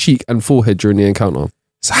struck on the cheek and forehead during the encounter.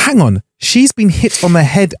 So hang on, she's been hit on the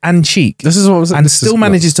head and cheek. This is what I'm saying. And still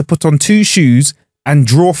manages to put on 2 shoes and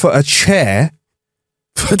draw for a chair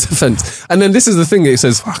for defense. And then this is the thing that it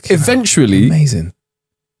says, eventually, amazing.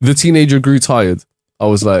 The teenager grew tired. I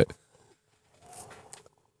was like,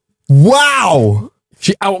 wow.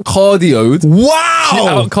 She out cardioed. Wow. She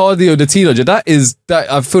out cardioed the teenager.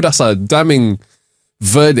 I feel that's a damning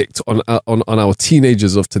verdict on our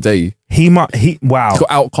teenagers of today. Wow. He got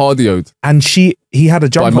out cardioed. And he had a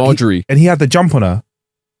jump by Marjorie. And he had the jump on her.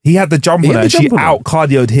 She out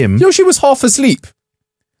cardioed him. Yo, she was half asleep.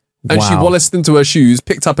 And she wallaced into her shoes,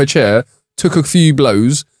 picked up a chair, took a few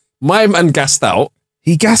blows. My man gassed out.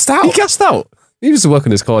 He gassed out? He gassed out. He used to work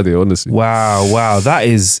on his cardio, honestly. Wow. That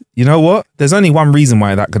is, you know what? There's only one reason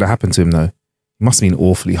why that could have happened to him, though. He must have been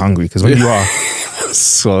awfully hungry, because when you are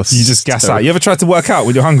Sauce. You just gas out. You ever tried to work out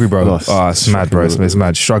when you're hungry, bro? Oh, it's mad, bro. It's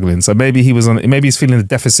mad. Struggling. So maybe maybe he's feeling the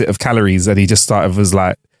deficit of calories and he just was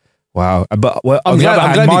like, wow. But I'm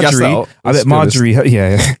glad Marjorie, I bet Marjorie,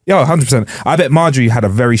 yeah, 100%. I bet Marjorie had a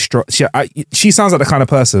very strong, she sounds like the kind of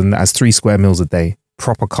person that has 3 square meals a day,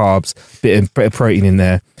 proper carbs, bit of protein in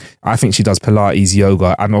there. I think she does Pilates,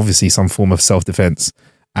 yoga, and obviously some form of self-defense.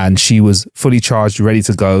 And she was fully charged, ready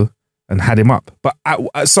to go, and had him up. But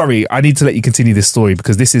sorry, I need to let you continue this story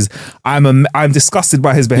because I'm disgusted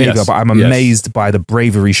by his behavior, but I'm amazed by the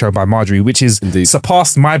bravery shown by Marjorie, which is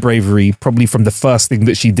surpassed my bravery probably from the first thing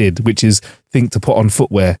that she did, which is think to put on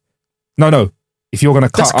footwear. No. If you're going to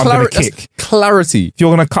cut, I'm going to kick. Clarity. If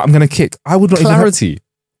you're going to cut, I'm going to kick. I would not clarity.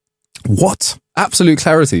 What? Absolute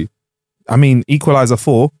clarity. I mean, Equalizer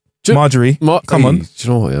 4. Marjorie, come on. Do you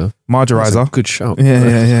know what, yeah? Marjorizer. Good shout.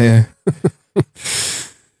 Yeah.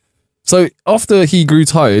 So after he grew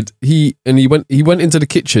tired, he went into the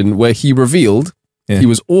kitchen where he revealed he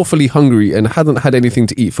was awfully hungry and hadn't had anything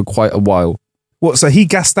to eat for quite a while. What? So he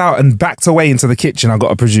gassed out and backed away into the kitchen, I got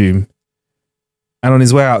to presume. And on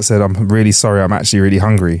his way out said, I'm really sorry, I'm actually really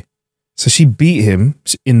hungry. So she beat him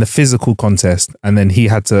in the physical contest and then he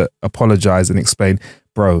had to apologize and explain,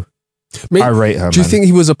 bro, I rate her. Do you think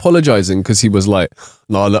he was apologizing because he was like,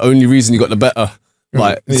 no, the only reason you got the better,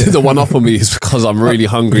 like the one up on me is because I'm really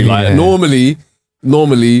hungry. Like normally,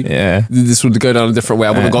 this would go down a different way.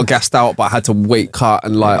 I would have got gassed out, but I had to weight cut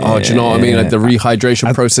and like, do you know what I mean? Like the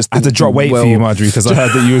rehydration process. I had to drop weight for you, Marjorie, because I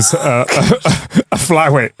heard that you was a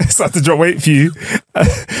flyweight. So I had to drop weight for you.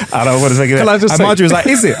 I don't want to take it. And Marjorie was like,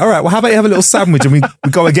 is it? All right, well, how about you have a little sandwich and we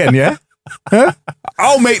go again, yeah? Huh?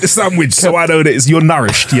 I'll make the sandwich so I know that you're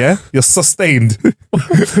nourished, yeah? You're sustained.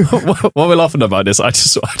 While we're laughing about this, I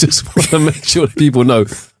just want to make sure that people know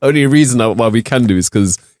only reason why we can do is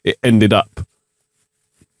because it ended up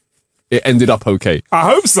okay.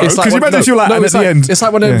 I hope so. Because you imagine if you're like, at the end. It's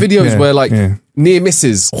like one of the videos where like near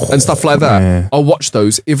misses and stuff like that. Yeah. I'll watch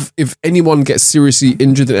those. If anyone gets seriously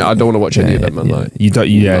injured in it, I don't want to watch any of them, man. Yeah. Like, you don't.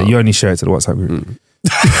 You only share it to the WhatsApp group.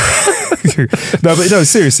 No,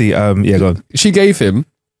 seriously. Yeah, go on. She gave him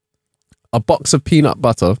a box of peanut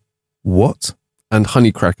butter. What? And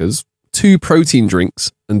honey crackers, 2 protein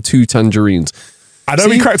drinks, and 2 tangerines. I know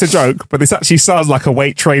we cracked a joke, but this actually sounds like a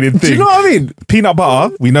weight training thing. Do you know what I mean? Peanut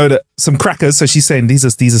butter, we know that some crackers. So she's saying these are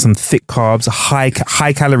some thick carbs, high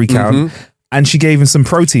calorie count, and she gave him some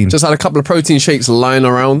protein. Just had a couple of protein shakes lying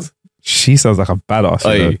around. She sounds like a badass.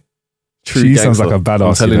 You know? She sounds like a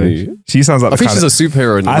badass. I'm telling you. She sounds like. I think she's a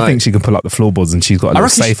superhero. I think she can pull up the floorboards, and she's got a little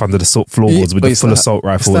safe under the floorboards with the full assault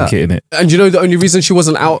rifle and kit in it. And you know the only reason she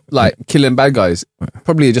wasn't out like killing bad guys,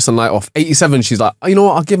 probably just a night off. 87. She's like, you know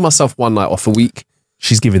what? I'll give myself one night off a week.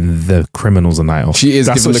 She's giving the criminals a night off. She is.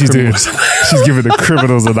 That's giving what the criminals. She's giving the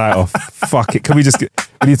criminals a night off. Fuck it. Can we just we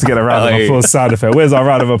need to get a round of applause sound effect. Where's our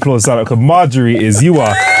round of applause sound effect? Because Marjorie is you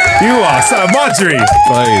are so Marjorie.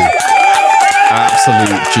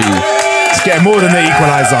 Absolute G. She's getting more than the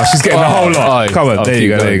Equalizer. She's getting the whole lot. Come on, there you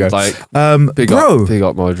go. Like, big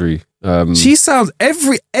up Marjorie. She sounds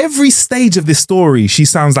every stage of this story. She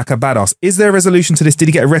sounds like a badass. Is there a resolution to this? Did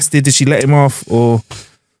he get arrested? Did she let him off? Or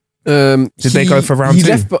did they go for round 2?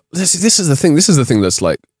 Left, but this is the thing. This is the thing that's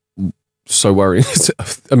like so worrying.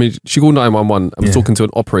 I mean, she called 911 and was talking to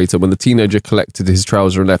an operator when the teenager collected his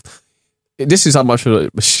trouser and left. This is how much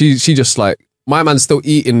she just like, my man's still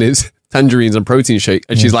eating his tangerines and protein shake,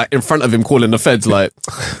 and she's like in front of him calling the feds like,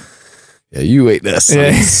 yeah, you ate this,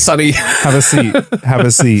 sonny. Have a seat.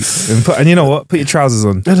 And you know what? Put your trousers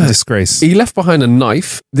on. Disgrace. He left behind a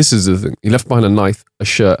knife. This is the thing. He left behind a knife, a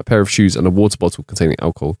shirt, a pair of shoes, and a water bottle containing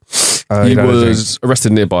alcohol. He was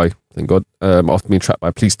arrested nearby, thank God, after being trapped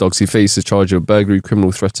by police dogs. He faced a charge of burglary,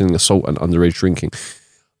 criminal threatening, assault, and underage drinking.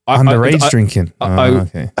 Drinking.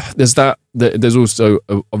 Okay. There's that. There's also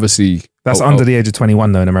obviously that's under the age of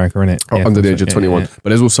 21 though in America, isn't it? Yeah, under the age of 21. But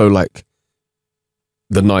there's also like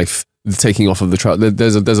the knife, the taking off of the trousers.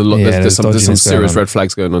 There's a lot. There's some serious red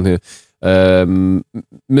flags going on here.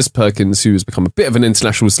 Miss Perkins, who has become a bit of an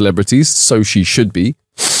international celebrity, so she should be.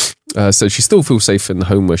 So she still feels safe in the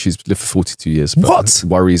home where she's lived for 42 years. But she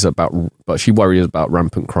worries about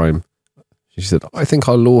rampant crime. She said, "I think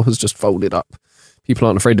our law has just folded up. People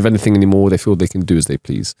aren't afraid of anything anymore. They feel they can do as they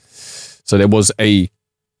please." So there was I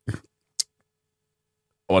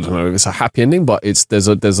don't know if it's a happy ending, but there's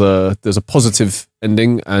a positive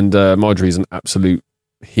ending, and Marjorie's an absolute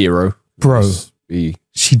hero. Bro,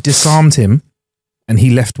 she disarmed him, and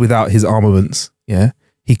he left without his armaments. Yeah,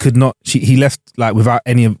 he could not. He left like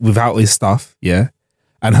without his stuff. Yeah,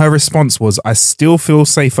 and her response was, "I still feel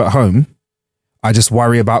safe at home. I just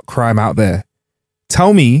worry about crime out there."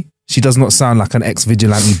 Tell me. she does not sound like an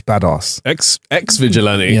ex-vigilante badass.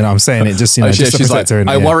 Ex-vigilante. You know what I'm saying? It just, just to she's protect her.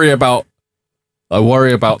 I worry about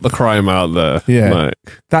the crime out there. Yeah. Like,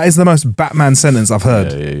 that is the most Batman sentence I've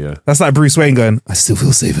heard. Yeah. That's like Bruce Wayne going, I still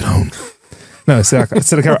feel safe at home. No, so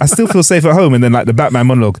I still feel safe at home. And then like the Batman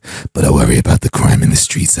monologue, but I worry about the crime in the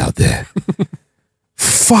streets out there.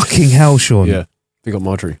 Fucking hell, Sean. Yeah. We got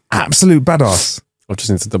Marjorie. Absolute badass. I just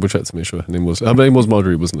need to double check to make sure her name was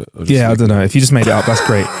Marjorie, wasn't it? I don't know. If you just made it up, that's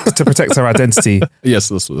great. To protect her identity. Yes,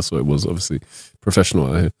 that's what it was, obviously. Professional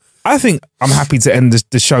out here. I think I'm happy to end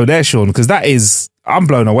the show there, Sean, because I'm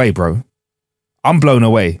blown away, bro. I'm blown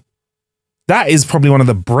away. That is probably one of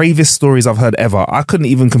the bravest stories I've heard ever. I couldn't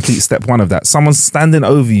even complete step one of that. Someone standing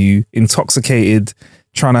over you, intoxicated,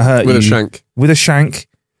 trying to hurt you. With a shank.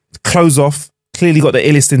 Clothes off. Clearly got the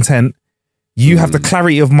illest intent. You have the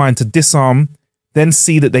clarity of mind to disarm, then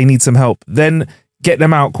see that they need some help, then get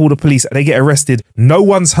them out, call the police, they get arrested. No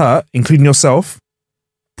one's hurt, including yourself.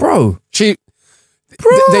 Bro. They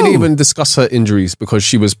didn't even discuss her injuries because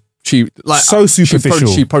she so superficial.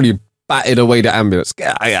 She probably batted away the ambulance.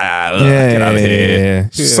 Get out of here.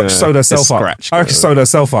 Sewed herself up. I reckon sewed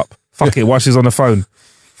herself up. Fuck it, while she's on the phone.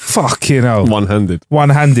 Fucking hell.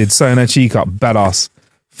 One-handed, sewing her cheek up. Badass.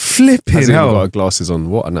 Flipping Has hell. Got her glasses on.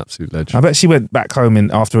 What an absolute legend. I bet she went back home and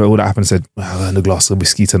after all that happened said, well, I earned a glass of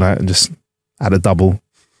whiskey tonight and just had a double.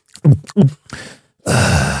 The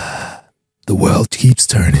world keeps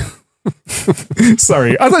turning.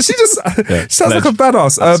 Sorry. I thought she sounds like a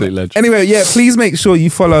badass. Anyway, please make sure you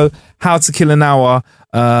follow How to Kill an Hour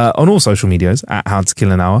on all social medias at How to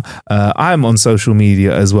Kill an Hour. I'm on social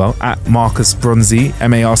media as well at Marcus Bronzy,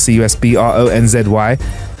 MarcusBronzy.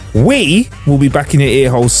 We will be back in your ear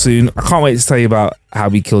holes soon. I can't wait to tell you about how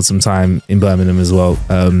we killed some time in Birmingham as well.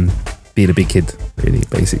 Being a big kid, really,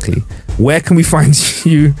 basically. Where can we find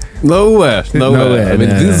you? Nowhere. I'm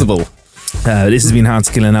invisible. This has been How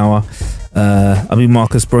to Kill an Hour. I've been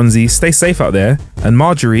Marcus Bronzy. Stay safe out there. And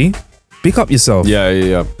Marjorie, pick up yourself.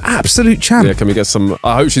 Yeah. Absolute champ. Yeah, can we get some?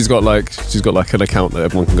 I hope she's got like an account that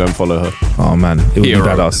everyone can go and follow her. Oh man, it would be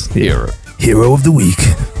badass. Hero of the week.